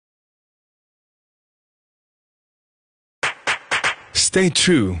Stay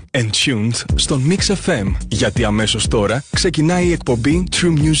true and tuned στον Mix FM, γιατί αμέσως τώρα ξεκινάει η εκπομπή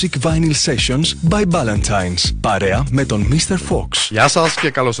True Music Vinyl Sessions by Ballantines, παρέα με τον Mr. Fox. Γεια σας και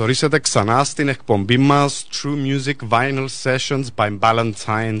καλωσορίσατε ξανά στην εκπομπή μας True Music Vinyl Sessions by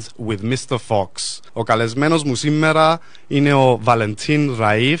Ballantines with Mr. Fox. Ο καλεσμένος μου σήμερα είναι ο Ballantine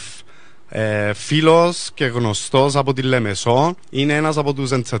Raif, φίλος και γνωστός από τη Λεμεσό. Είναι ένας από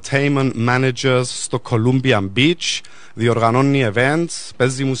τους entertainment managers στο Columbian Beach. Διοργανώνει events,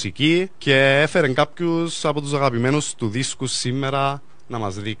 παίζει μουσική και έφερε κάποιους από τους αγαπημένους του δίσκους σήμερα να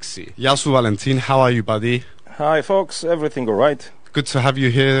μας δείξει. Γεια σου Valentin, how are you buddy? Hi Fox, everything alright? Good to have you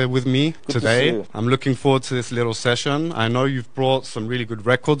here with me today. To see you. I'm looking forward to this little session. I know you've brought some really good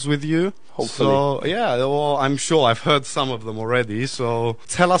records with you. Hopefully. So, yeah, well, I'm sure I've heard some of them already. So,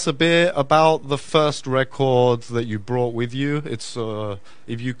 tell us a bit about the first record that you brought with you. It's,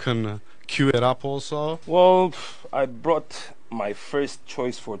 if you can cue it up also. Well, I brought my first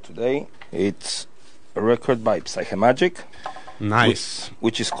choice for today. It's a record by Psychemagic. Nice.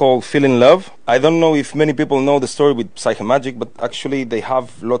 Which is called Feel in Love. I don't know if many people know the story with Psychemagic, but actually they have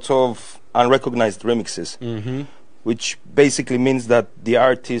lots of unrecognized remixes. Mm-hmm. Which basically means that the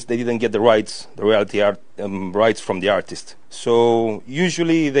artist, they didn't get the rights, the royalty rights from the artist. So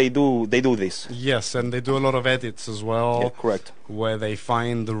usually they do this. Yes, and they do a lot of edits as well. Yeah, correct. Where they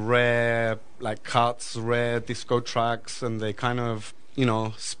find the rare like cuts, rare disco tracks, and they kind of, you know,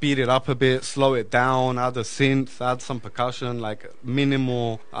 speed it up a bit, slow it down, add a synth, add some percussion, like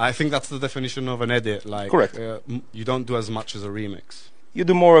minimal. I think that's the definition of an edit. Like, correct. You don't do as much as a remix. You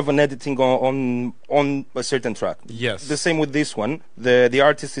do more of an editing on a certain track. Yes. The same with this one. The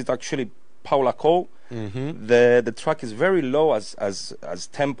artist is actually Paula Cole. Mm-hmm. The track is very low as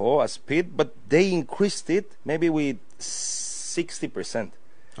tempo, as speed, but they increased it maybe with 60%.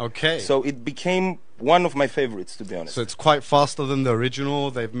 Okay. So it became one of my favorites, to be honest. So it's quite faster than the original.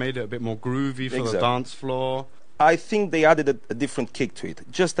 They've made it a bit more groovy for the dance floor. I think they added a different kick to it.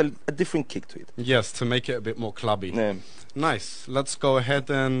 Just a different kick to it. Yes, to make it a bit more clubby. Yeah. Nice. Let's go ahead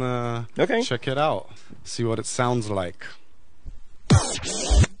and check it out. See what it sounds like.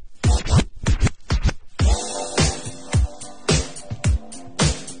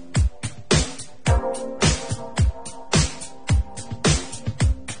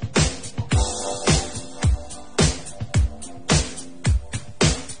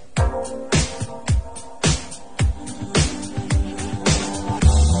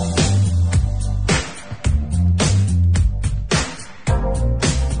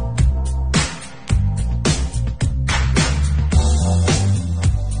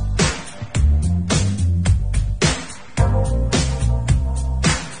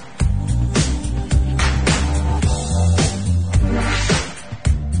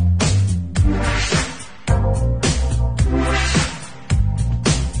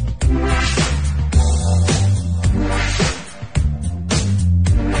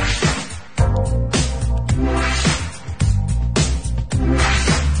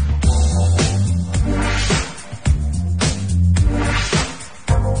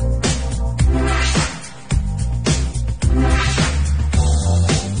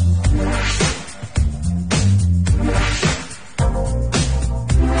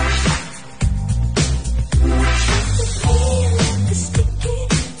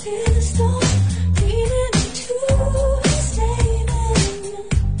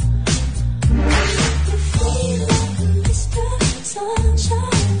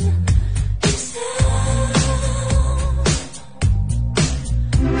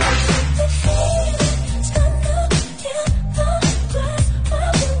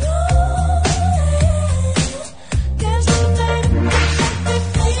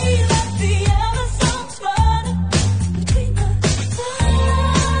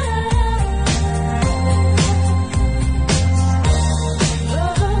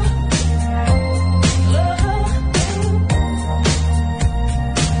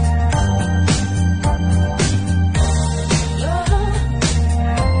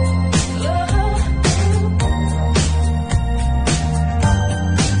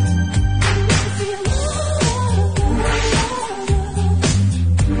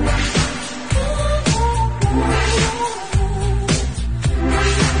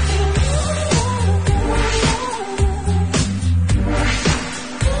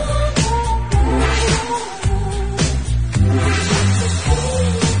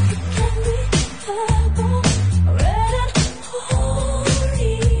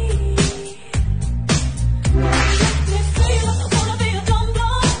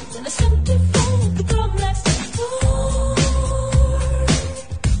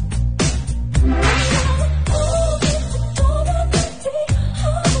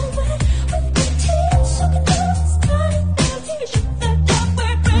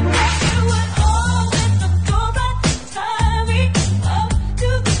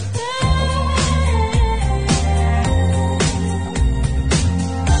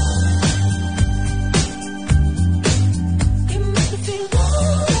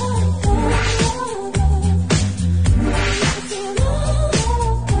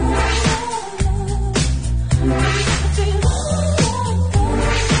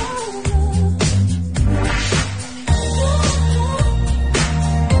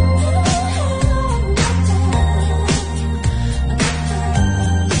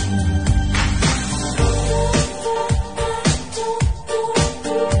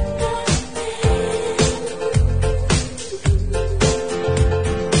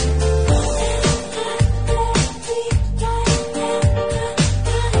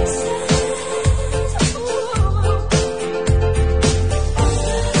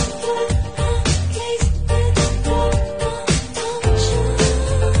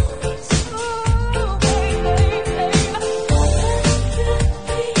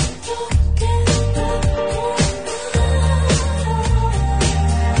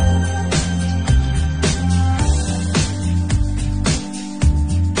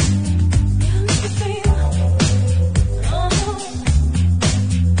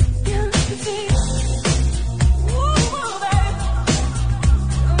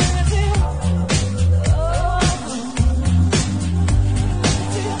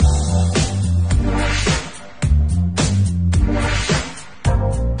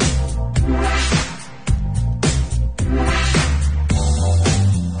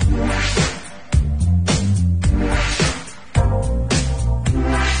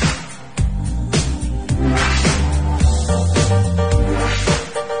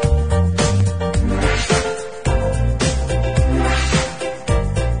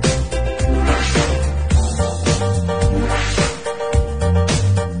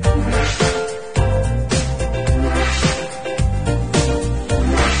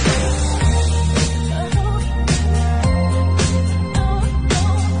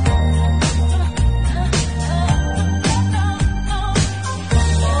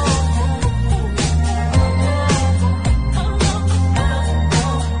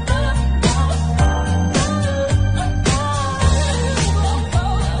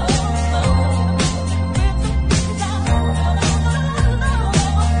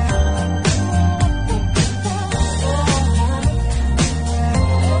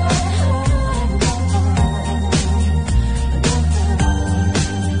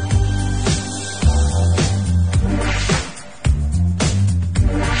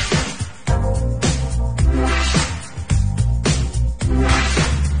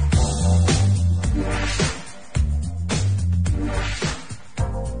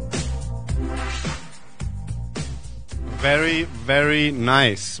 Very, very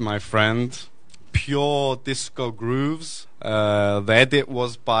nice, my friend. Pure disco grooves. The edit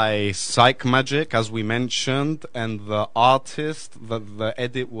was by Psych Magic, as we mentioned, and the artist that the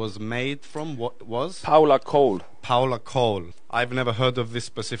edit was made from, what was? Paula Cole. Paula Cole. I've never heard of this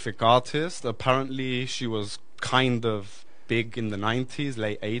specific artist. Apparently, she was kind of big in the 90s,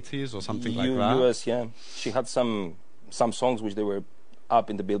 late 80s, or something like that. US, yeah. She had some songs which they were up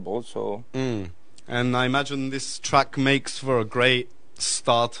in the Billboard, so... And I imagine this track makes for a great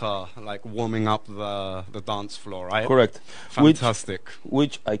starter, like warming up the dance floor, right? Correct. Fantastic.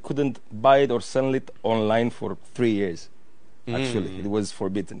 Which I couldn't buy it or sell it online for 3 years. Actually, it was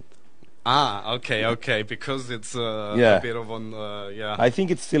forbidden. Ah, okay, because it's a bit of on the I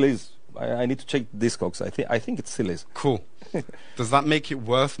think it still is. I need to check Discogs. I think it still is. Cool. Does that make it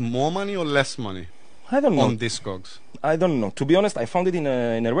worth more money or less money? I don't know. On Discogs? I don't know. To be honest, I found it in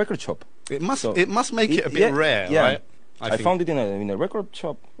a record shop. It must make it a bit rare, right? I found it in a record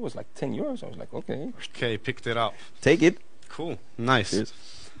shop. It was like 10 euros. I was like, okay. Okay, picked it up. Take it. Cool. Nice. Cheers.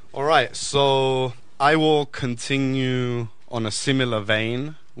 All right, so I will continue on a similar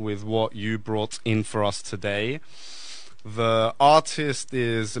vein with what you brought in for us today. The artist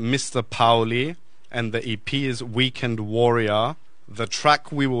is Mr. Pauli, and the EP is Weekend Warrior. The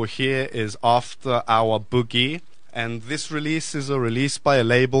track we will hear is After Our Boogie. And this release is a release by a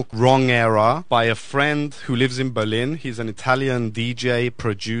label, Wrong Era, by a friend who lives in Berlin. He's an Italian DJ,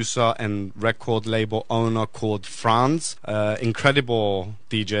 producer, and record label owner called Franz. Incredible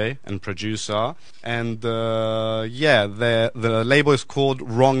DJ and producer. And the label is called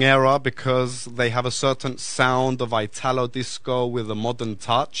Wrong Era because they have a certain sound of Italo disco with a modern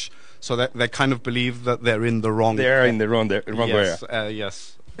touch. So they kind of believe that they're in the wrong... They're in the wrong area.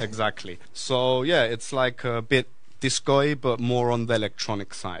 Yes, exactly. So, yeah, it's like a bit disco-y, but more on the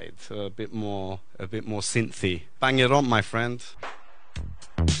electronic side. A bit more synthy. Bang it on, my friend.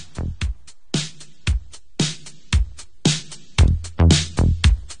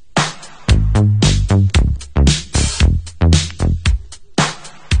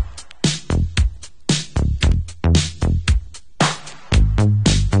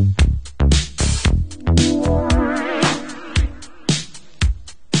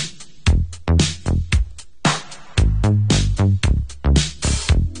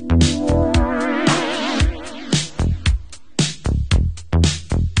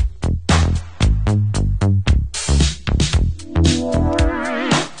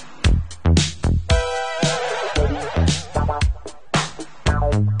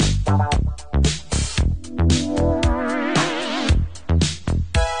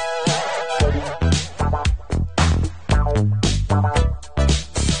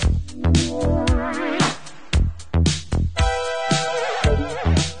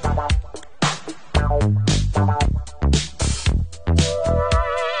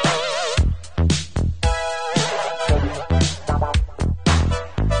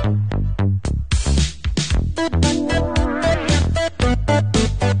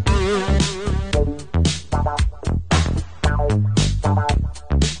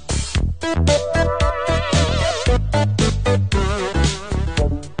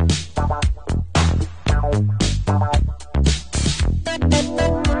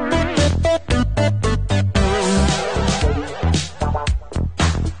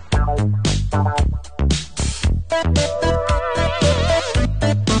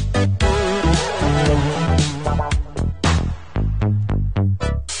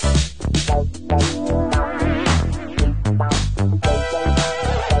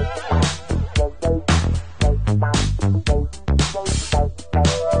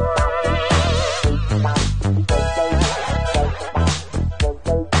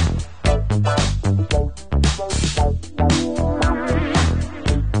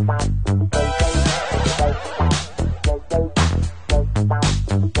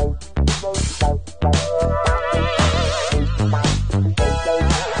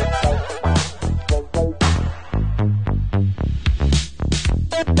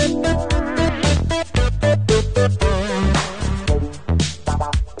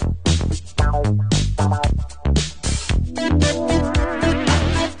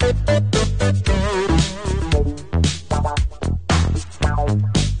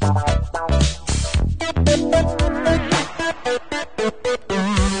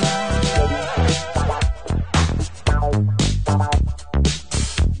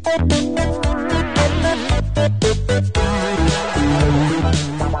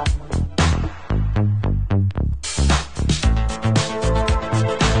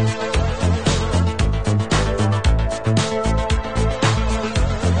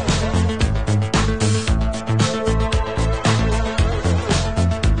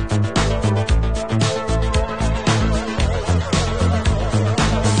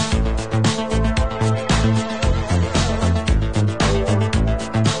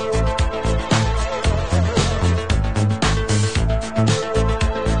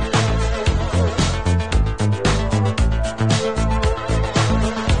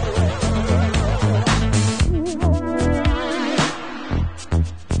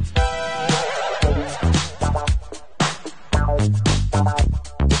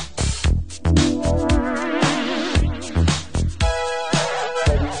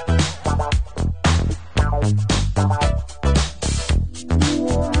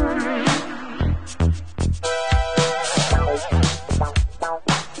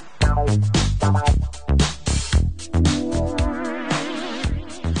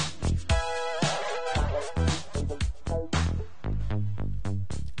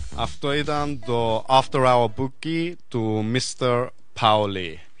 Αυτό ήταν το After Hour Bookie του Mr.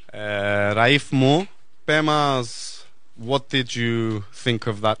 Pauli. Raif μου, πέ μας, what did you think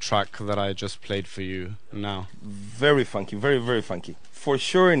of that track that I just played for you now? Very funky, very, very funky. For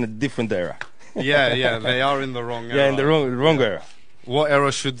sure in a different era. Yeah, they are in the wrong era. Yeah, in the wrong era. What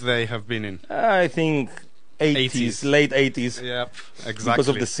era should they have been in? I think 80s, late 80s. Yep, exactly. Because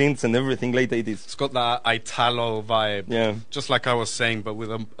of the synths and everything, late 80s. It's got that Italo vibe. Yeah. Just like I was saying, but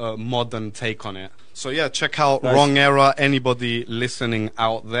with a modern take on it. So yeah, check out Nice. Wrong Era, anybody listening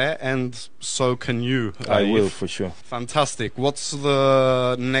out there, and so can you. I Raif. will, for sure. Fantastic. What's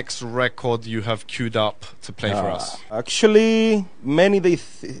the next record you have queued up to play for us? Actually, many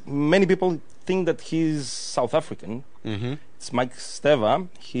people think that he's South African. Mm-hmm. It's Mike Steva.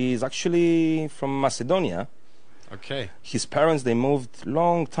 He's actually from Macedonia. Okay. His parents, they moved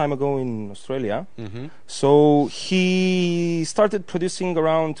long time ago in Australia. Mm-hmm. So he started producing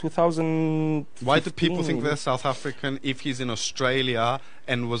around 2000. Why do people think they're South African if he's in Australia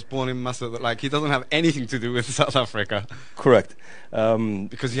and was born in Macedonia? Like, he doesn't have anything to do with South Africa. Correct.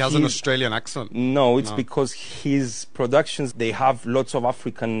 Because he has an Australian accent. No, it's because his productions, they have lots of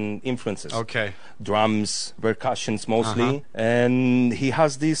African influences. Okay. Drums, percussions mostly, and he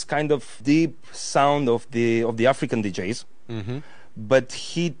has this kind of deep sound of the African DJs, but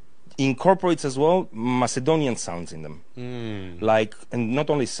he incorporates as well Macedonian sounds in them, like, and not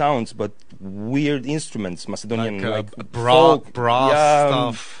only sounds but weird instruments, Macedonian, like folk, brass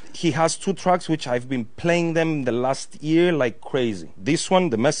stuff. He has 2 tracks which I've been playing them the last year like crazy. This one,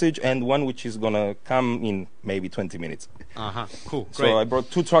 The Message, and one which is gonna come in maybe 20 minutes. Cool, great. So I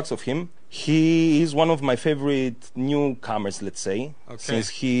brought 2 tracks of him. He is one of my favorite newcomers, let's say, since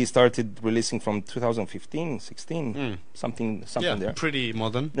he started releasing from 2015, 16, something there. Pretty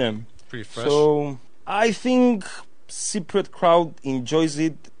modern. Yeah, pretty fresh. So I think Cypriot crowd enjoys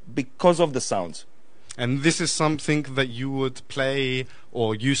it because of the sounds. And this is something that you would play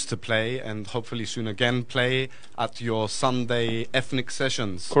or used to play and hopefully soon again play at your Sunday ethnic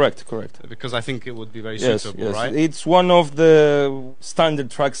sessions. Correct. Because I think it would be very suitable, right? It's one of the standard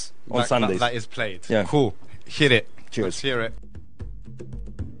tracks on Sundays. That is played. Yeah. Cool. Hit it. Cheers. Let's hear it.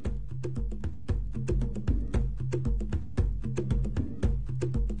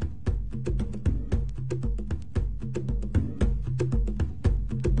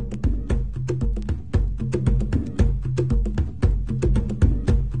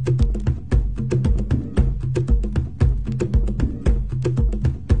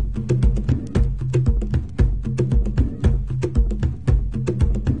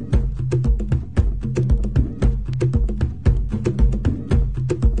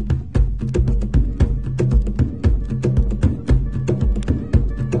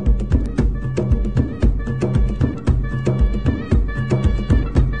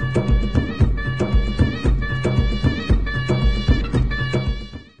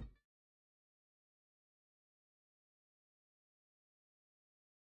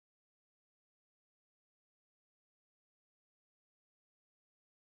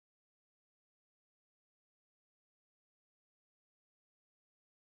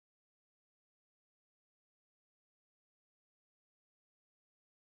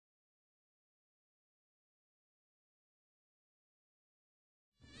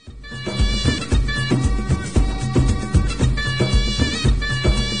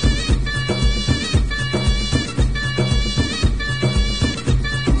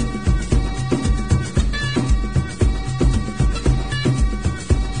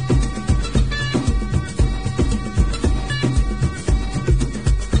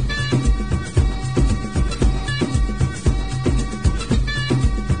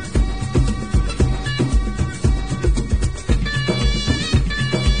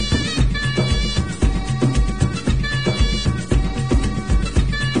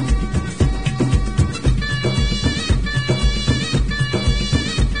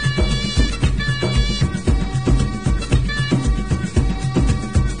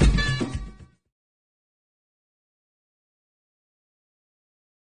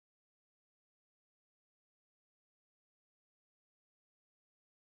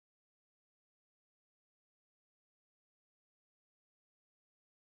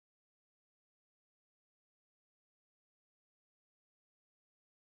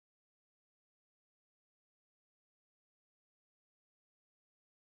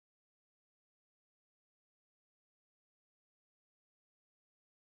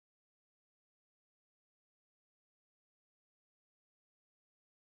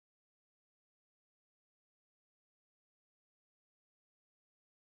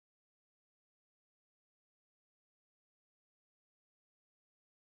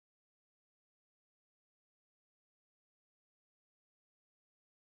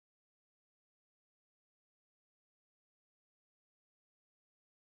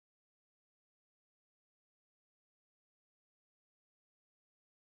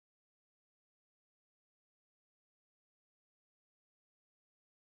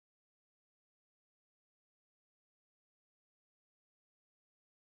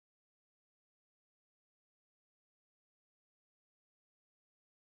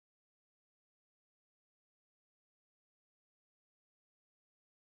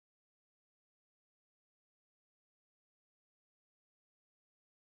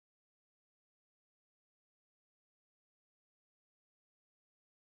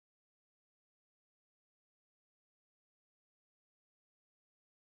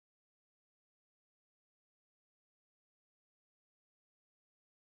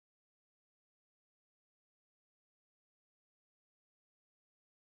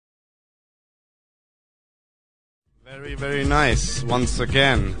 Very, very nice. Once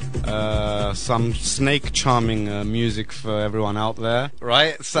again, some snake charming music for everyone out there,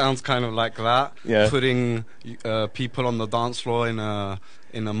 right? Sounds kind of like that. Yeah. Putting people on the dance floor in a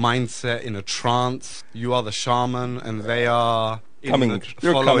mindset, in a trance. You are the shaman, and they are following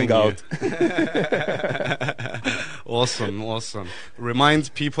coming out. Awesome.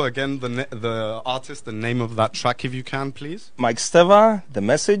 Remind people again the artist, the name of that track, if you can, please. Mike Steva, The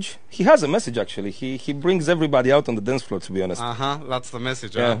Message. He has a message, actually. He brings everybody out on the dance floor, to be honest. That's the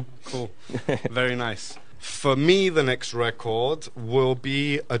message. Yeah. Cool. Very nice. For me, the next record will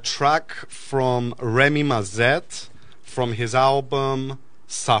be a track from Remy Mazet from his album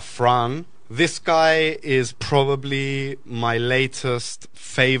Safran. This guy is probably my latest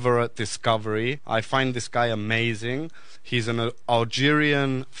favorite discovery. I find this guy amazing. He's an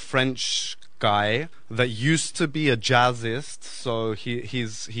Algerian French guy that used to be a jazzist. So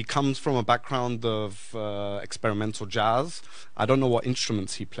he comes from a background of experimental jazz. I don't know what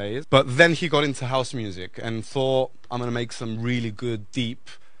instruments he plays. But then he got into house music and thought, I'm going to make some really good, deep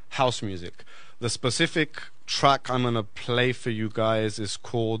house music. The specific track I'm going to play for you guys is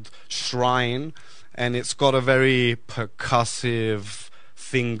called Shrine, and it's got a very percussive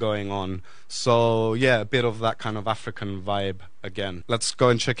thing going on. So yeah, a bit of that kind of African vibe again. Let's go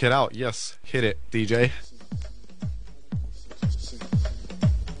and check it out. Yes, hit it, DJ.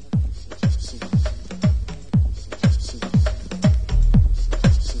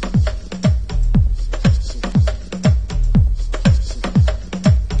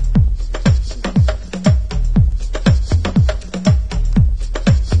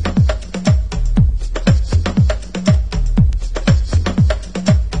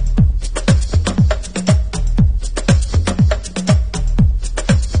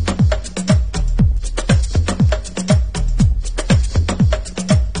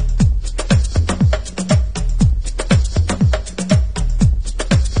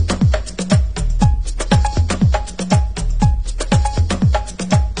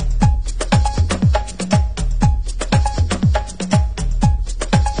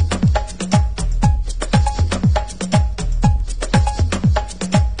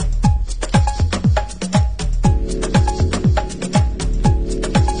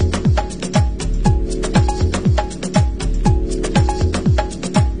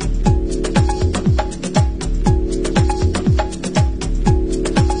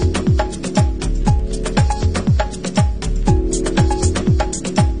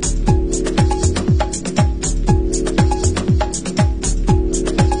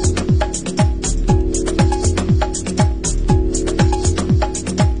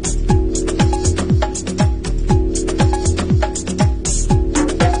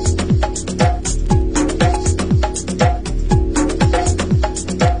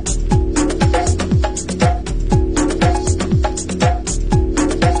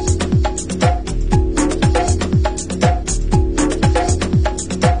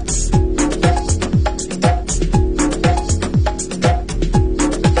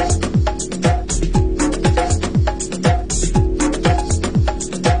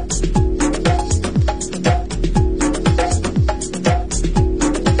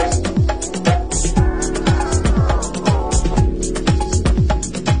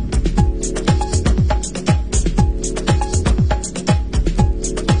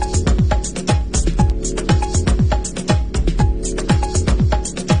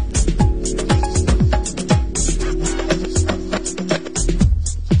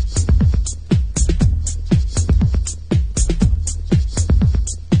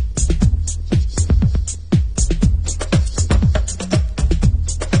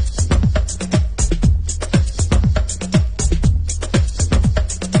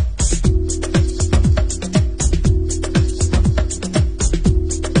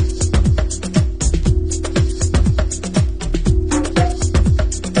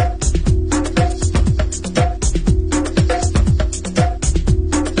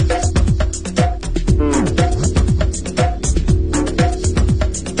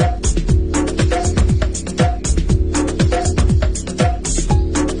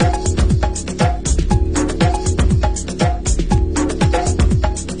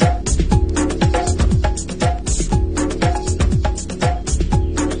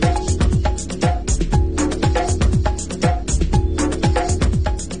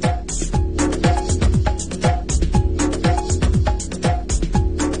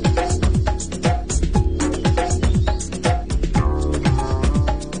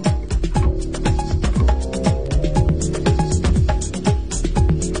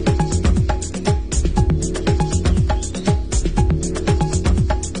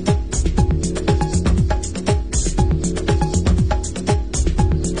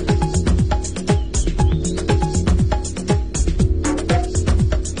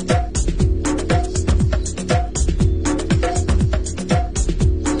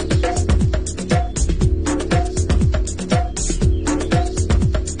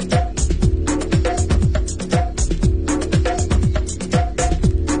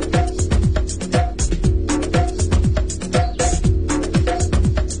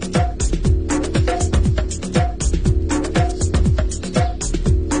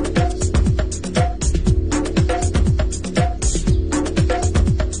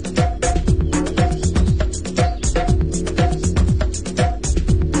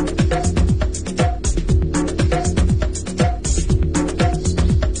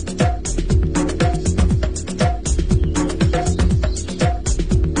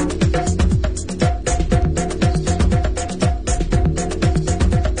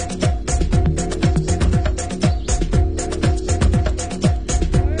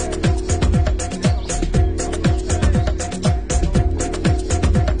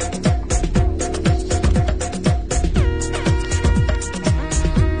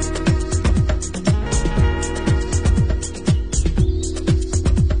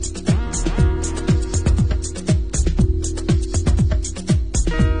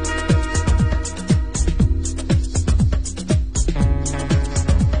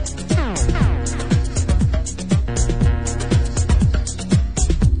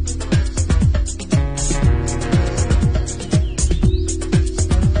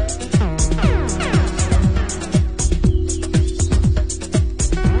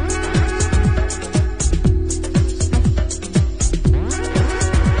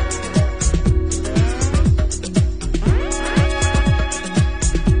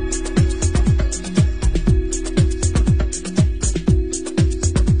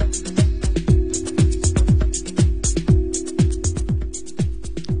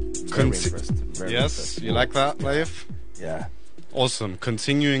 like that, Raif? Yeah. Awesome.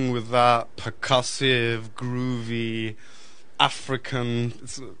 Continuing with that percussive, groovy, African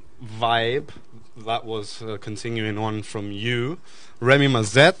vibe. That was continuing on from you. Remy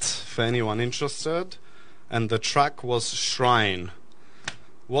Mazette, for anyone interested. And the track was Shrine.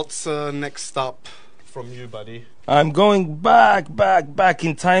 What's next up from you, buddy? I'm going back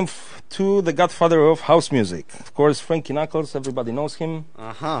in time to the godfather of house music. Of course, Frankie Knuckles, everybody knows him.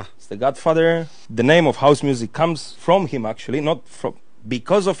 Uh-huh. It's the godfather. The name of house music comes from him, actually, not from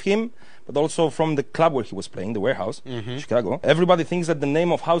because of him, but also from the club where he was playing, the Warehouse, Chicago. Everybody thinks that the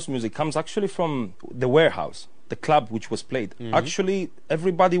name of house music comes actually from the Warehouse, the club which was played. Actually,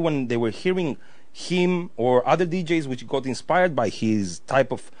 everybody, when they were hearing him or other DJs which got inspired by his type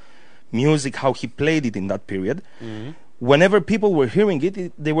of music, how he played it in that period, whenever people were hearing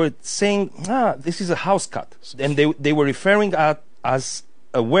it, they were saying, this is a house cut. And they were referring at as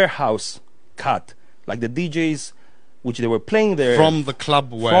a warehouse cut, like the DJs which they were playing there from the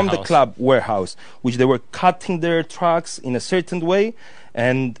club warehouse. From the club warehouse, which they were cutting their tracks in a certain way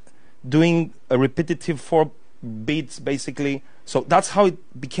and doing a repetitive 4 beats, basically. So that's how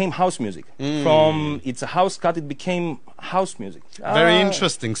it became house music. From it's a house cut, it became house music. Very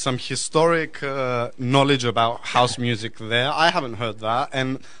interesting. Some historic knowledge about house music there. I haven't heard that,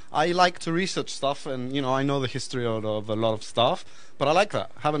 and I like to research stuff, and I know the history of a lot of stuff, but I like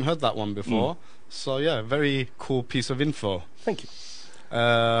that. Haven't heard that one before. So yeah, very cool piece of info. Thank you.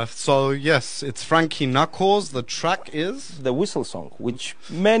 So yes, it's Frankie Knuckles. The track is The Whistle Song, which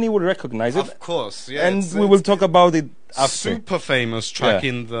many will recognize it. Of course, yeah. And we will talk about it after. Super famous track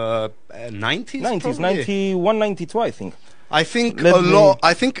in the 90s? 90s, 91, 92, I think. I think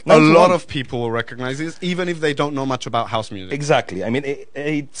a lot of people will recognize this, even if they don't know much about house music. Exactly. I mean,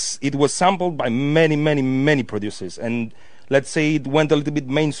 it was sampled by many producers, and let's say it went a little bit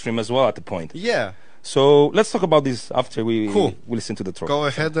mainstream as well at the point. Yeah. So let's talk about this after we listen to the track. Go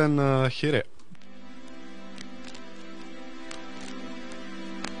ahead and hear it.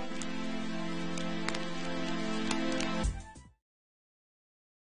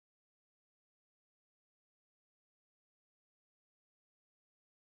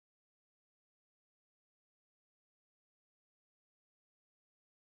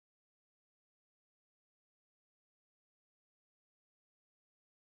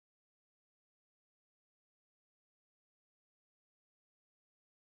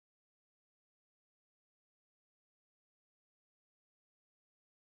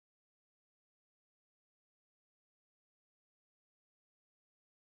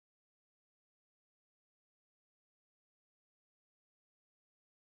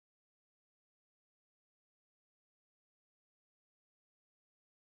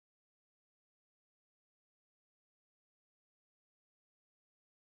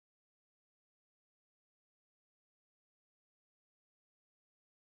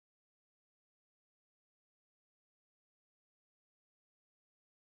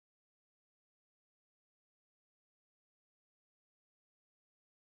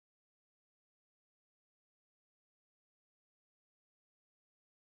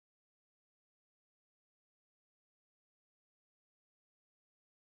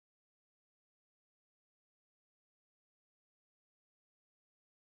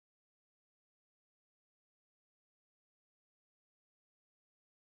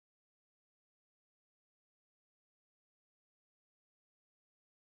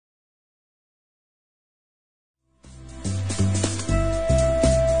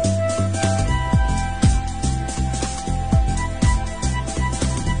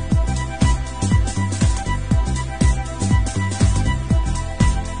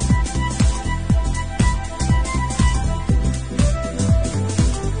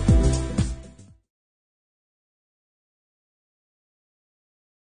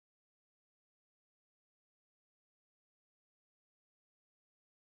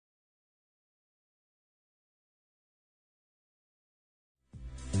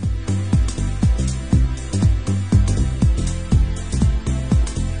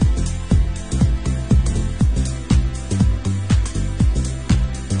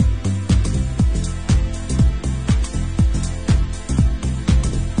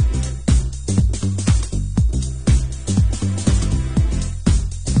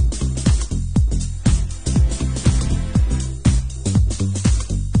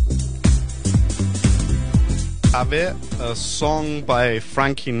 Have it, a song by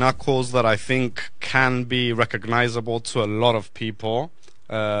Frankie Knuckles that I think can be recognizable to a lot of people.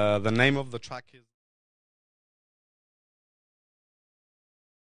 The name of the track is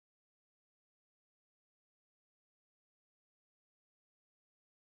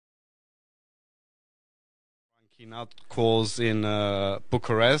Frankie Nut in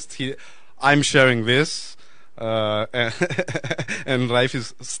Bucharest. I'm sharing this, and Raif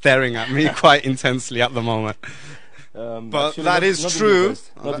is staring at me quite intensely at the moment. But actually, that is not true.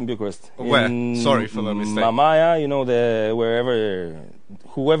 Not in Bucharest. Where? Sorry for the mistake. Mamaia, you know,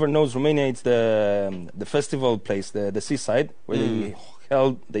 whoever knows Romania, it's the festival place, the seaside, where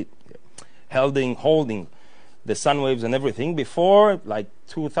they holding the sun waves and everything. Before, like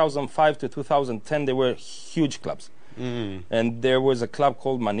 2005 to 2010, there were huge clubs. And there was a club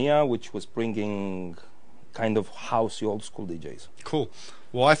called Mania, which was bringing kind of housey old school DJs. Cool.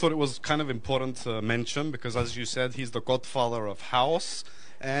 Well, I thought it was kind of important to mention because, as you said, he's the godfather of house,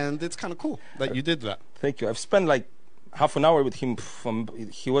 and it's kind of cool that you did that. Thank you. I've spent like half an hour with him.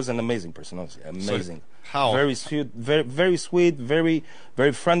 He was an amazing person, honestly. Amazing. So how? Very sweet, very sweet, very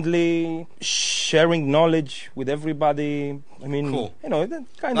friendly, sharing knowledge with everybody. I mean, cool. You know,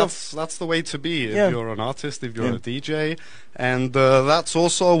 that's the way to be if you're an artist, if you're a DJ. And that's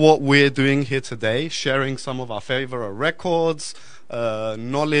also what we're doing here today, sharing some of our favorite records,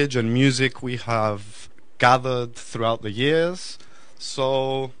 knowledge and music we have gathered throughout the years.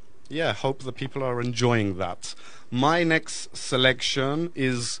 So, yeah, hope the people are enjoying that. My next selection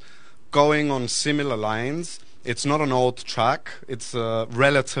is going on similar lines. It's not an old track. It's a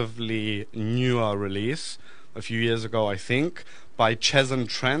relatively newer release, a few years ago, I think, by Ches and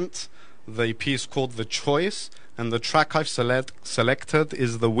Trent. The piece called The Choice, and the track I've selected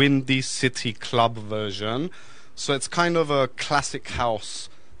is the Windy City Club version. So it's kind of a classic house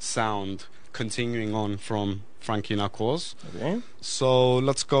sound, continuing on from Frankie Knuckles. Okay. So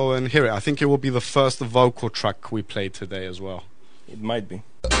let's go and hear it. I think it will be the first vocal track we played today as well. It might be.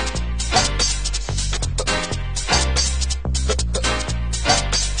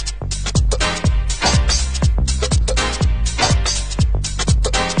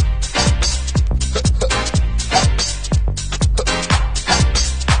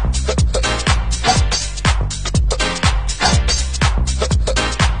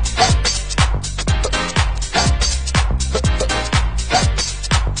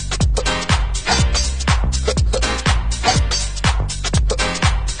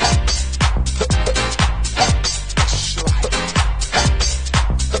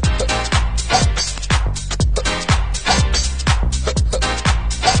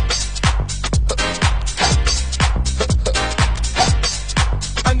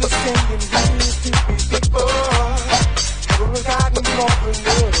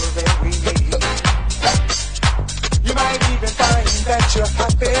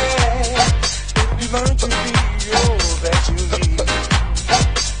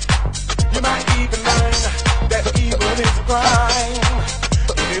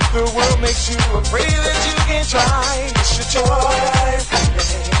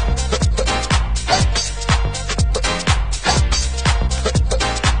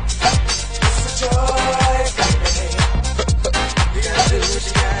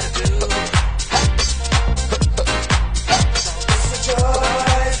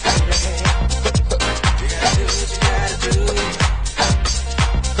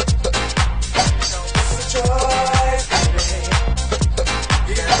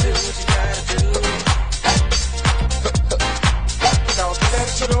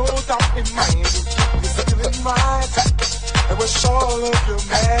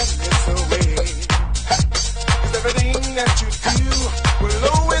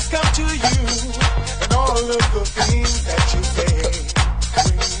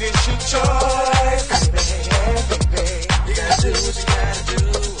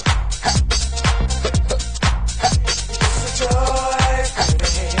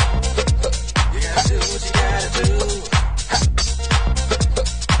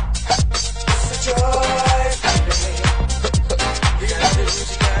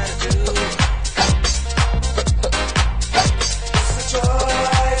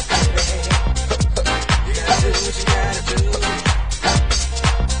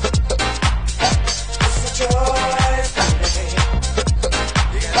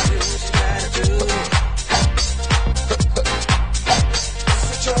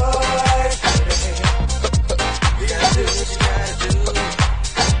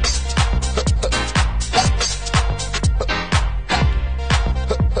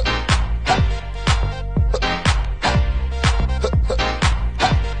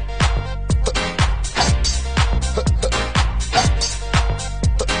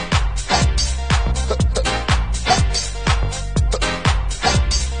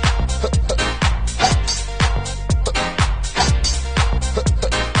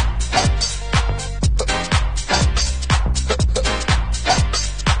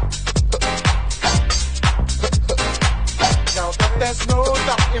 There's no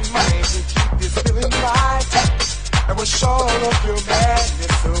doubt in mind to keep this feeling right. And we're sure of your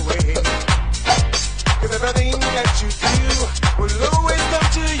madness away. 'Cause everything that you do will always come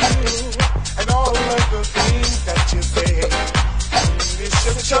to you. And all of the things that you say. It's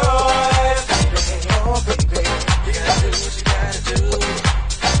your choice, baby. Oh, baby. You gotta do what you gotta do.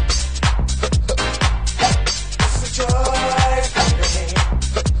 It's a choice, baby.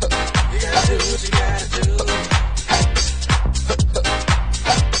 You gotta do what you gotta do.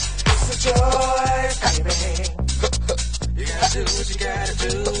 It's a choice, baby. You gotta do what you gotta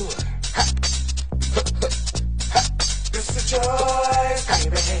do. It's a choice,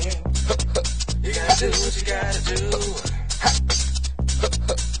 baby. You gotta do what you gotta do.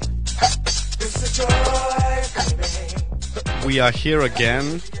 It's a choice, baby. We are here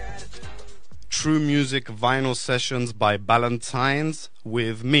again. True Music Vinyl Sessions by Ballantines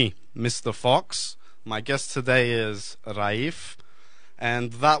with me, Mr. Fox. My guest today is Raif.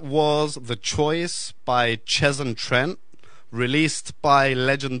 And that was The Choice by Ches and Trent, released by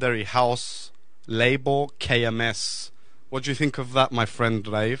legendary house label KMS. What do you think of that, my friend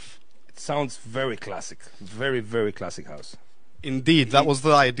Raif? It sounds very classic. Very, very classic house. Indeed, that was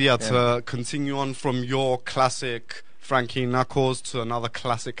the idea, to continue on from your classic Frankie Knuckles to another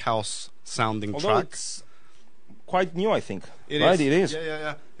classic house sounding Although track. it's quite new, I think. It right? is. It is.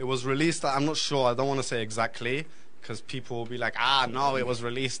 Yeah. It was released, I'm not sure, I don't want to say exactly, because people will be like, no, it was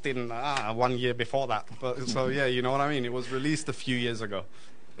released in 1 year before that. But so yeah, you know what I mean? It was released a few years ago.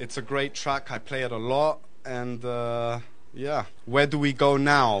 It's a great track, I play it a lot, and yeah. Where do we go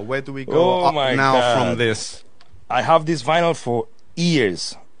now? Where do we go up now from this? I have this vinyl for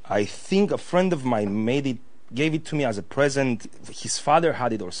years. I think a friend of mine gave it to me as a present. His father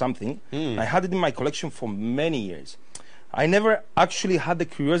had it or something. I had it in my collection for many years. I never actually had the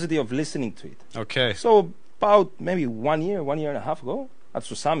curiosity of listening to it. Okay. So about maybe 1 year and a half ago, at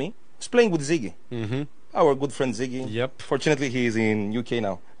Susami, I was playing with Ziggy. Our good friend Ziggy. Yep. Fortunately, he is in UK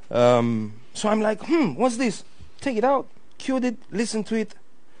now. So I'm like, what's this? Take it out. Cued it, listen to it.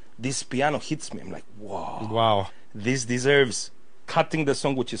 This piano hits me. I'm like, wow. This deserves cutting the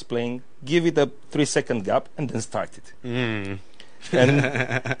song which is playing, give it a 3-second gap, and then start it. And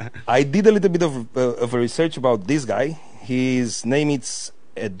I did a little bit of a research about this guy. His name is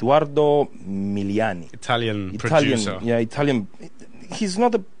Eduardo Miliani. Italian producer. Yeah, Italian. He's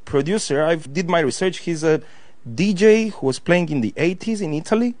not a producer. I did my research. He's a DJ who was playing in the 80s in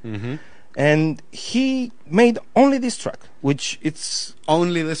Italy. And he made only this track, which it's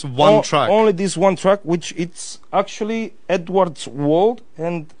only this one track. Only this one track, which it's actually Edward's World,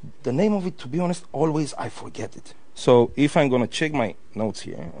 and the name of it, to be honest, always I forget it. So if I'm gonna check my notes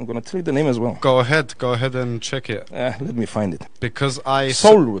here, I'm gonna tell you the name as well. Go ahead and check it. Let me find it. Because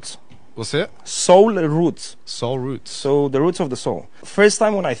Soul Roots. What's it? Soul Roots. Soul Roots. So the roots of the soul. First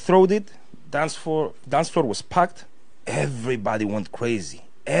time when I throwed it, dance floor was packed. Everybody went crazy.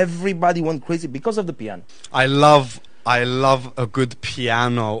 Everybody went crazy because of the piano. I love a good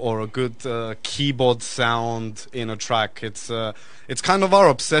piano or a good keyboard sound in a track. It's kind of our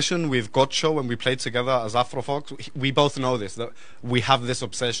obsession with Gotcho when we play together as Afrofox. We both know this, that we have this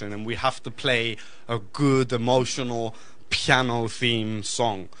obsession and we have to play a good emotional piano theme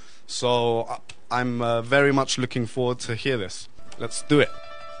song. So I'm very much looking forward to hear this. Let's do it.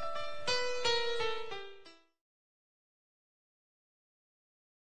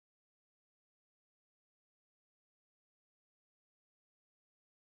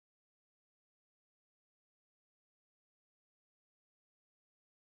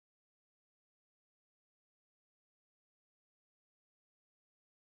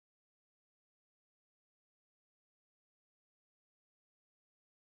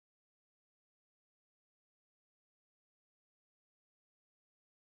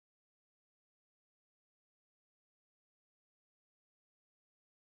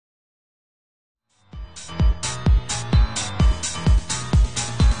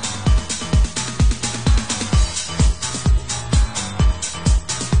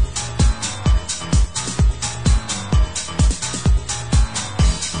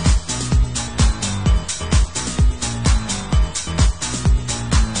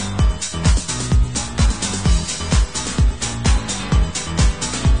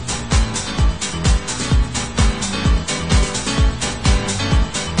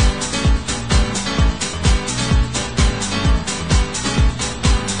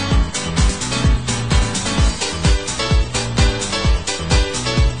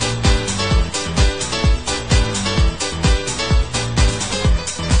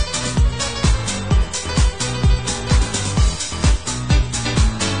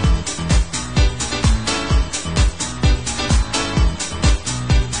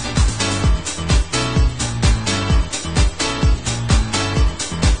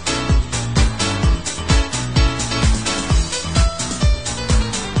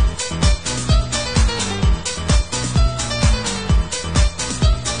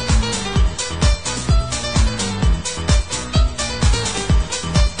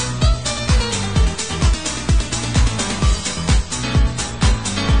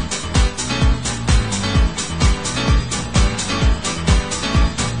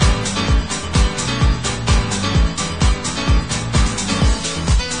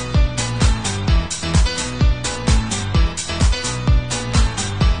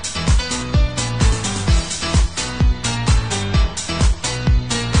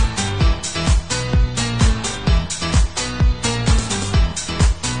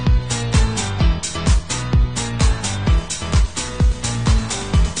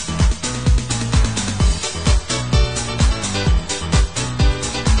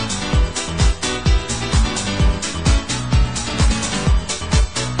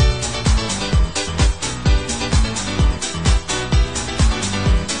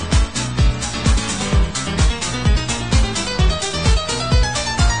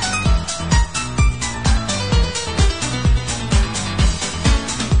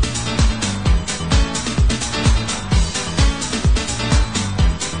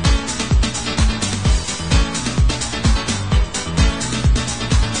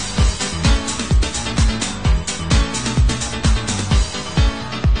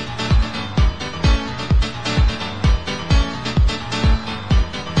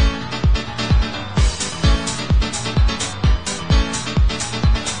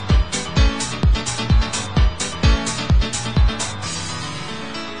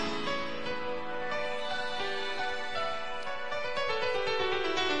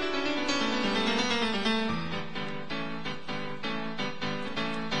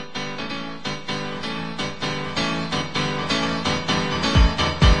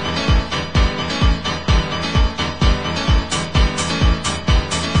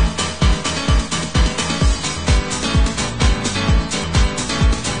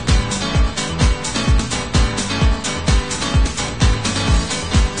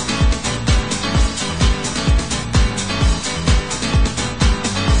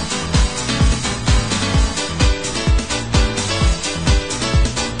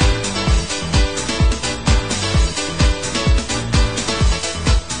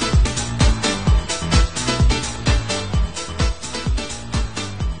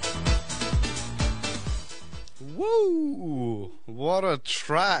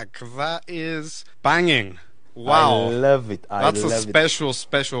 track. That is banging. Wow. I love it. That's a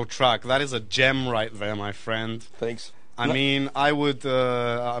special track. That is a gem right there, my friend. Thanks. I mean, I would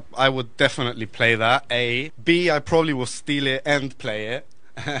definitely play that. A. B. I probably will steal it and play it.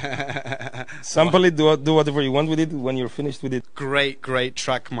 Sample it, do whatever you want with it when you're finished with it. Great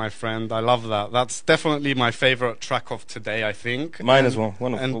track, my friend. I love that. That's definitely my favorite track of today, I think. Mine as well.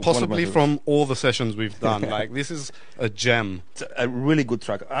 And possibly from all the sessions we've done. Like, this is a gem. It's a really good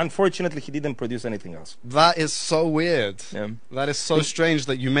track. Unfortunately, he didn't produce anything else. That is so weird. Yeah. That is so strange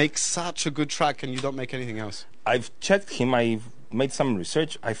that you make such a good track and you don't make anything else. I've checked him. I've made some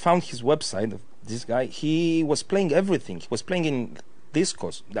research. I found his website of this guy. He was playing everything. He was playing in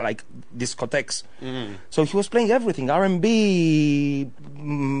discos, like discotheques. So he was playing everything: R&B,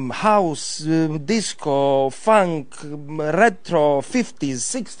 house, disco, funk, retro, 50s,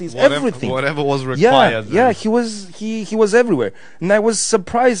 60s, everything. Whatever was required. Yeah, he was everywhere. And I was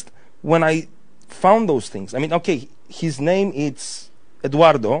surprised when I found those things. I mean, okay, his name is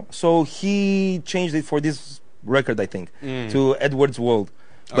Eduardo, so he changed it for this record, I think, to Edward's World.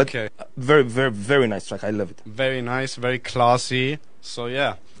 But okay. Very nice track. I love it. Very nice, very classy. So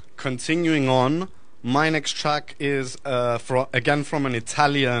yeah, continuing on, my next track is again from an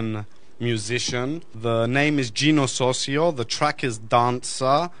Italian musician. The name is Gino Socio. The track is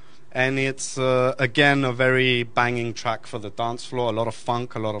Danza, and it's again a very banging track for the dance floor. A lot of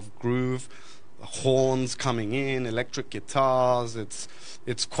funk, a lot of groove, horns coming in, electric guitars.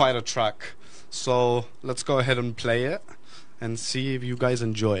 It's quite a track. So let's go ahead and play it and see if you guys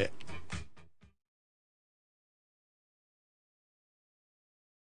enjoy it.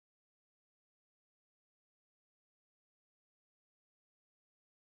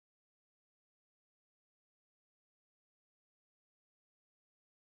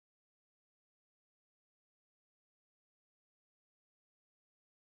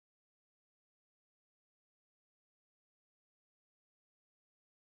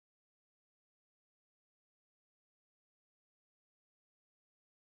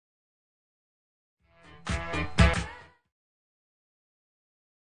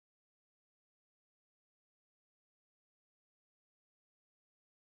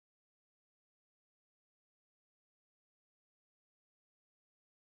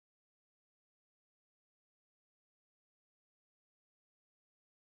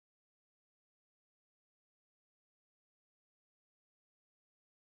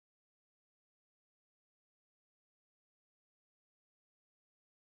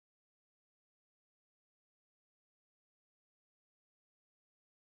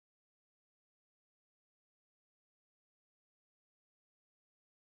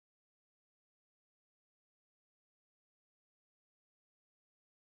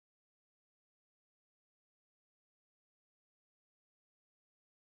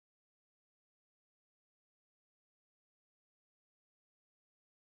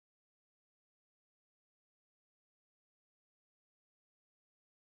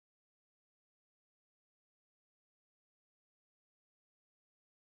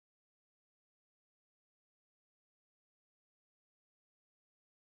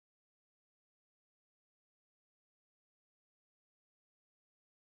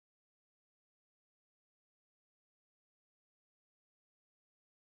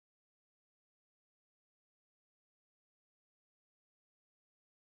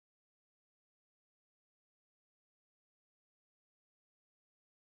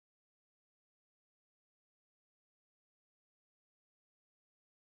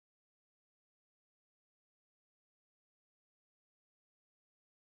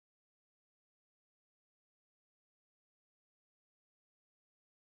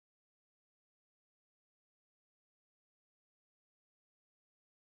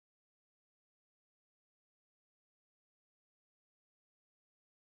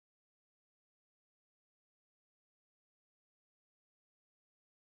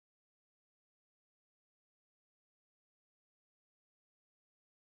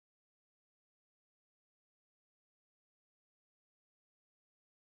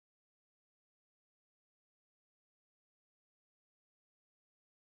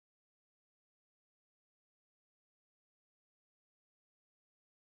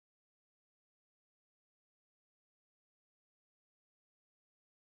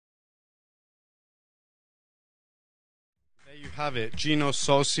 There you have it, Gino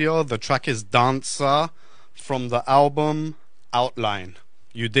Socio. The track is Danza from the album Outline.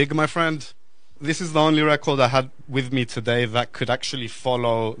 You dig, my friend? This is the only record I had with me today that could actually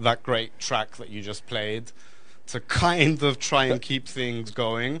follow that great track that you just played, to kind of try and keep things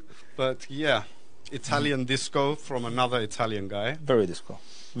going. But yeah. Italian disco from another Italian guy. Very disco.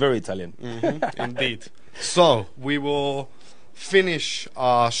 Very Italian. Indeed. So, we will finish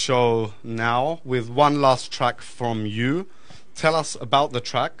our show now with one last track from you. Tell us about the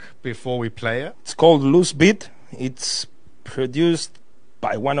track before we play it. It's called Loose Beat. It's produced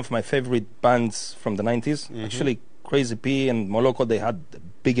by one of my favorite bands from the 90s. Actually, Crazy P and Moloko, they had a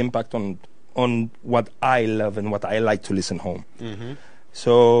big impact on what I love and what I like to listen home.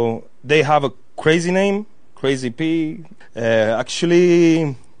 So they have a crazy name, Crazy P.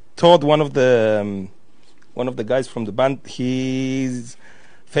 Actually, Todd, one of the guys from the band, his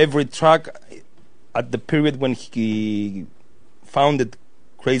favorite track at the period when he founded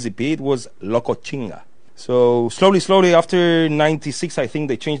Crazy P, it was Loco Chinga. So slowly after 96, I think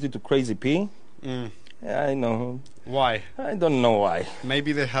they changed it to Crazy P. I know. Why? I don't know why.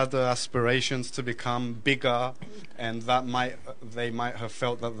 Maybe they had aspirations to become bigger, and they might have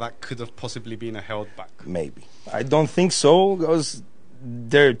felt that could have possibly been a held back. Maybe. I don't think so, because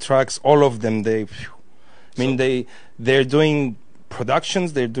their tracks, all of them, they're doing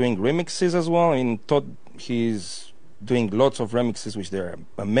productions, they're doing remixes as well. I mean, Todd, he's doing lots of remixes, which they're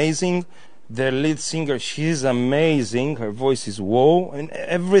amazing. Their lead singer, she's amazing. Her voice is whoa, and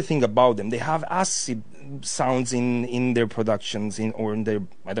everything about them. They have acid sounds in their productions, or in their,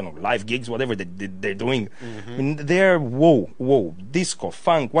 I don't know, live gigs, whatever they're doing. I mean, they're whoa, disco,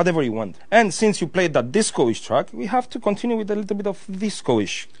 funk, whatever you want. And since you played that disco-ish track, we have to continue with a little bit of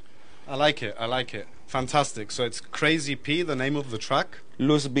disco-ish. I like it. Fantastic. So it's Crazy P, the name of the track?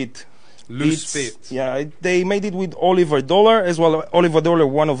 Loose Beat. Loose Beat. Yeah, they made it with Oliver Dollar as well. Oliver Dollar,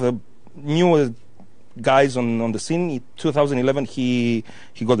 one of the newest guys on the scene. In 2011, he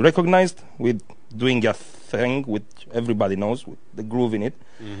got recognized with doing a thing which everybody knows, with the groove in it.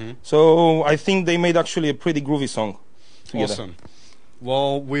 So I think they made actually a pretty groovy song together. Awesome.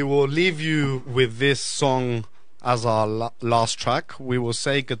 Well, we will leave you with this song as our last track. We will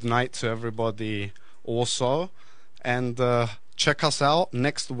say goodnight to everybody also, and check us out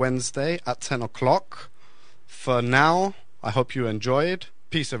next Wednesday at 10 o'clock. For now, I hope you enjoyed.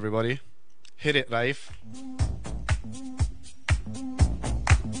 Peace, everybody. Hit it, Raif.